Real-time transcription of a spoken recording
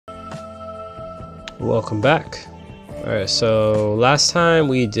Welcome back. Alright, so last time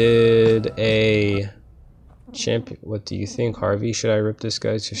we did a champion. What do you think, Harvey? Should I rip this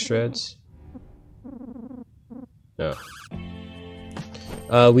guy to shreds? No.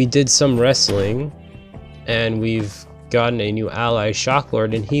 We did some wrestling, and we've gotten a new ally,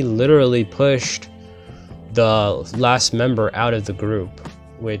 Shocklord, and he literally pushed the last member out of the group,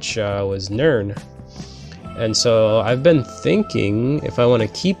 which was Nern. And so I've been thinking if I want to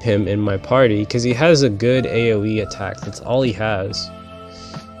keep him in my party, because he has a good AoE attack. That's all he has.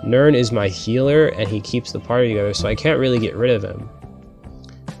 Nern is my healer, and he keeps the party together, so I can't really get rid of him.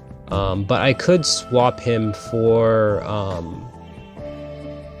 But I could swap him for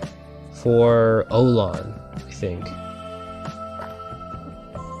Olan, I think.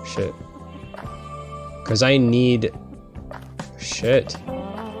 Shit. Because I need... Shit.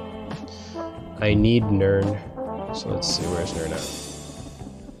 I need Nern. So let's see, where's Nern at?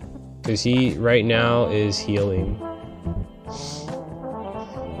 Because he, right now, is healing.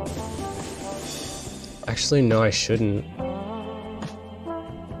 Actually, no, I shouldn't.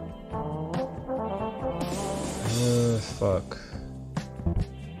 Fuck.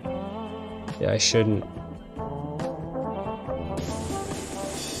 Yeah, I shouldn't.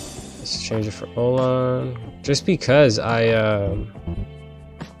 Let's change it for Olan. Just because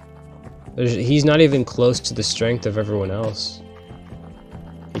he's not even close to the strength of everyone else.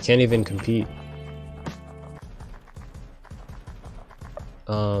 He can't even compete.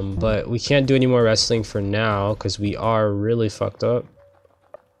 But we can't do any more wrestling for now because we are really fucked up.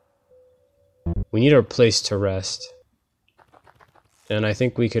 We need a place to rest. And I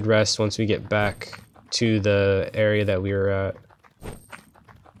think we could rest once we get back to the area that we were at.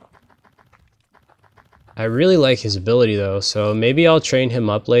 I really like his ability though, so maybe I'll train him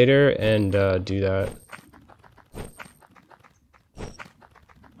up later and do that.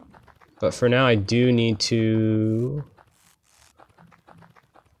 But for now I do need to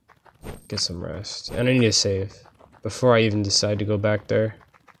get some rest. And I need to save before I even decide to go back there.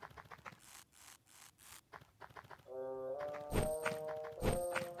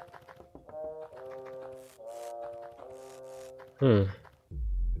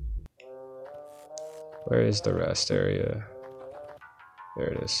 Where is the rest area? There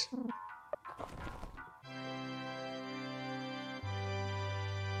it is.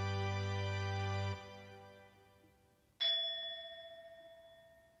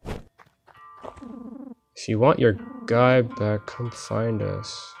 If you want your guy back, come find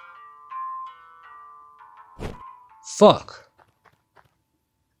us. Fuck!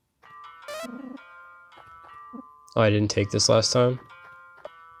 Oh, I didn't take this last time?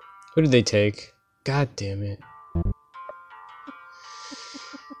 Who did they take? God damn it.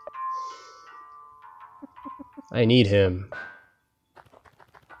 I need him.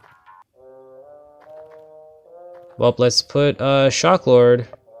 Well, let's put Shocklord.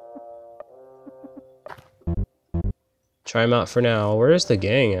 Try him out for now. Where's the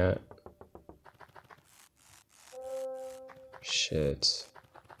gang at? Shit.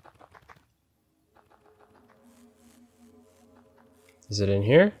 Is it in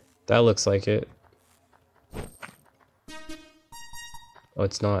here? That looks like it. Oh,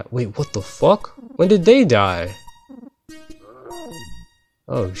 it's not. Wait, what the fuck? When did they die?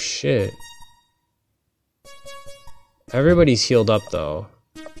 Oh, shit. Everybody's healed up, though.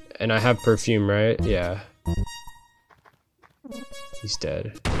 And I have perfume, right? Yeah. He's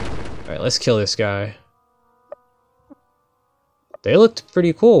dead. Alright, let's kill this guy. They looked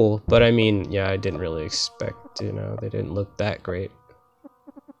pretty cool, but I mean, yeah, I didn't really expect, you know, they didn't look that great.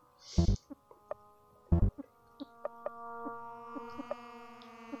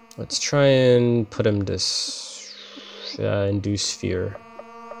 Let's try and put him to induce fear.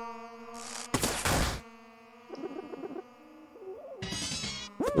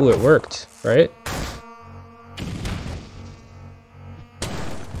 Ooh, it worked, right?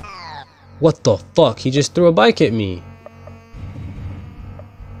 What the fuck? He just threw a bike at me.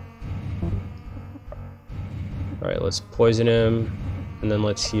 Alright, let's poison him. And then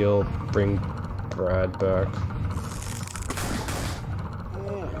let's heal. Bring Brad back.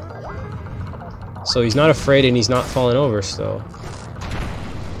 So he's not afraid and he's not falling over still.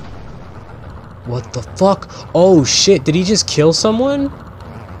 What the fuck? Oh shit, did he just kill someone?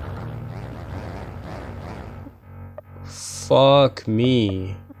 Fuck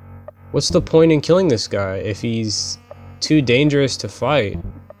me. What's the point in killing this guy if he's too dangerous to fight?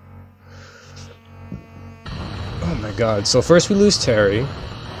 Oh my god. So first we lose Terry.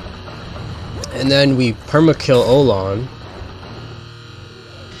 And then we permakill Olan.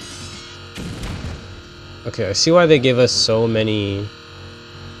 Okay, I see why they give us so many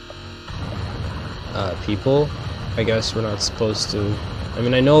people. I guess we're not supposed to. I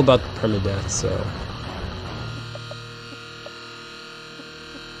mean, I know about the permadeath, so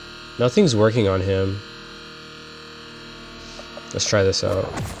nothing's working on him. Let's try this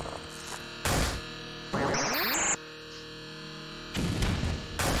out.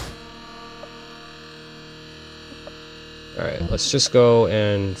 Alright, let's just go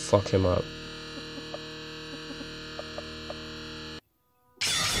and fuck him up.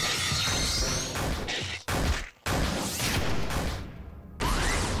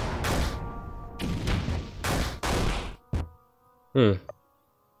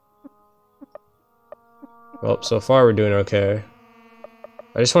 Well, so far we're doing okay.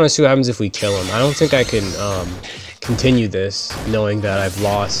 I just want to see what happens if we kill him. I don't think I can continue this knowing that I've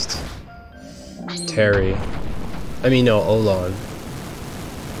lost Terry. I mean, no, Olan.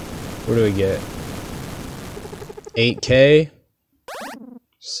 What do we get? 8K?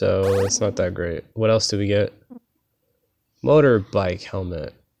 So, it's not that great. What else do we get? Motorbike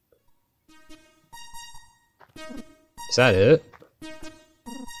helmet. Is that it?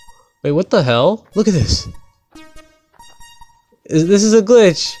 Wait, what the hell? Look at this! This is a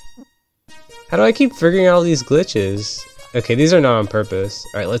glitch! How do I keep figuring out all these glitches? Okay, these are not on purpose.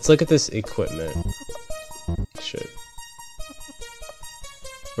 Alright, let's look at this equipment. Shit.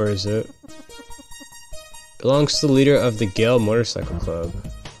 Where is it? Belongs to the leader of the Gale Motorcycle Club.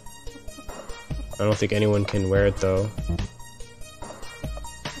 I don't think anyone can wear it though.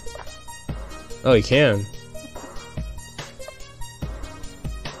 Oh, he can.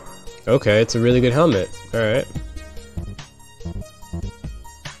 Okay, it's a really good helmet. Alright.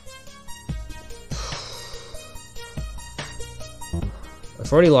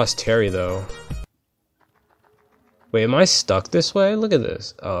 I've already lost Terry though. Wait, am I stuck this way? Look at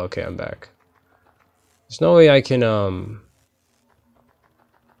this. Oh, okay, I'm back. There's no way I can, no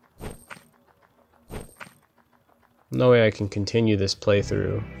way I can continue this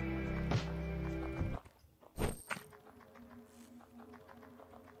playthrough.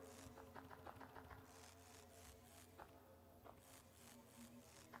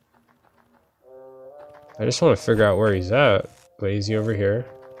 I just want to figure out where he's at. Wait, is he over here?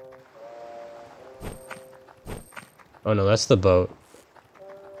 Oh no, that's the boat.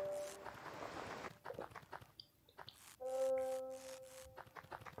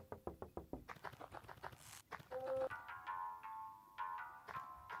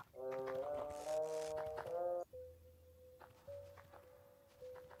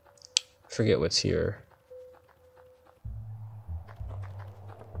 Forget what's here.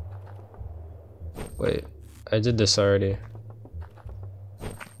 Wait, I did this already.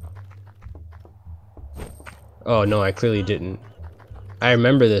 Oh no, I clearly didn't. I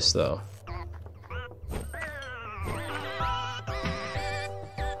remember this though.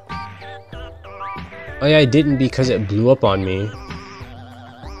 Oh yeah, I didn't because it blew up on me.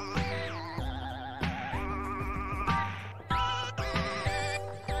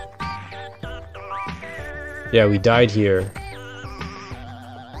 Yeah, we died here.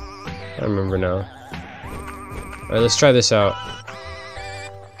 I remember now. Alright, let's try this out.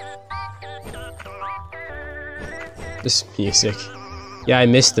 This music. Yeah, I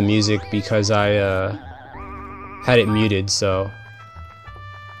missed the music because I had it muted, so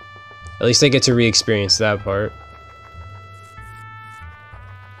at least I get to re-experience that part.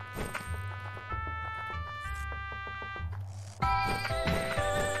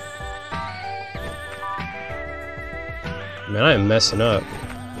 Man, I am messing up.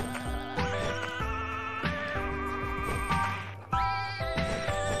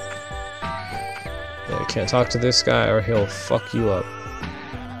 Yeah, I can't talk to this guy or he'll fuck you up.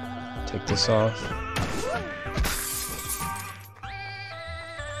 Take this off.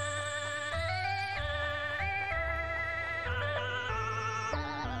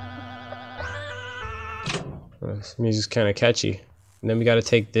 This music's kind of catchy. And then we gotta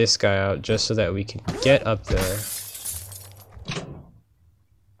take this guy out just so that we can get up there.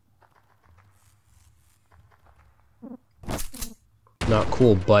 Not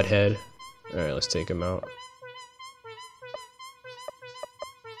cool, butthead. Alright, let's take him out.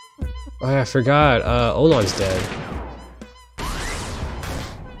 Oh yeah, I forgot. Olan's dead.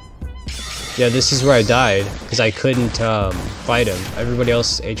 Yeah, this is where I died, because I couldn't fight him. Everybody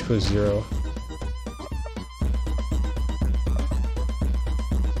else HP was 0.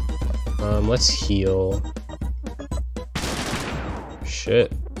 Let's heal.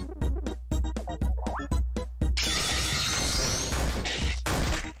 Shit.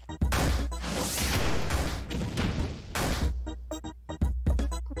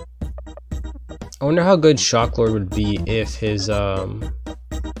 I wonder how good Shocklord would be if his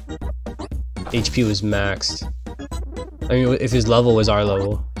HP was maxed. I mean, if his level was our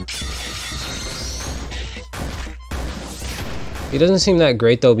level. He doesn't seem that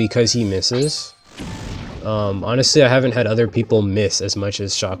great though because he misses. Honestly, I haven't had other people miss as much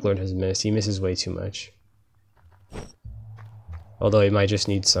as Shocklord has missed. He misses way too much. Although he might just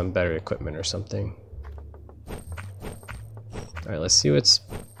need some better equipment or something. Alright, let's see what's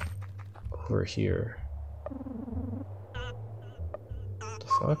over here. What the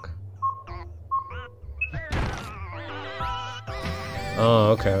fuck?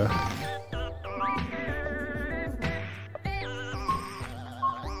 Oh, okay.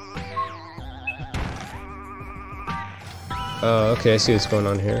 Oh, okay, I see what's going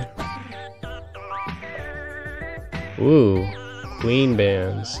on here. Ooh, Queen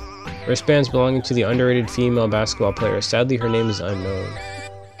bands. Wristbands belonging to the underrated female basketball player. Sadly, her name is unknown.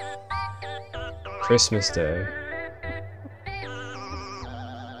 Christmas Day.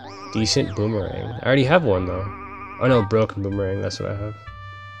 Decent boomerang. I already have one though. Oh no, broken boomerang, that's what I have.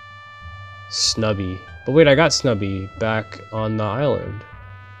 Snubby. But wait, I got Snubby back on the island.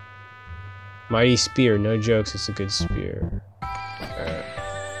 Mighty Spear, no jokes, it's a good spear. Alright.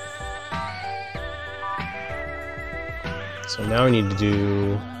 So now we need to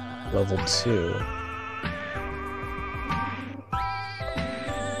do level 2.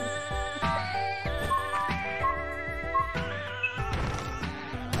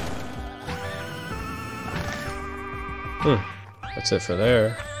 That's it for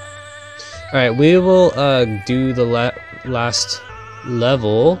there. Alright, we will do the last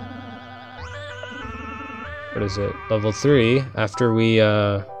level. What is it? Level 3 after we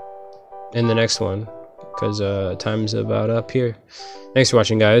in the next one. Because time's about up here. Thanks for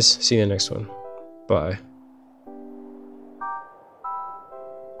watching, guys. See you in the next one. Bye.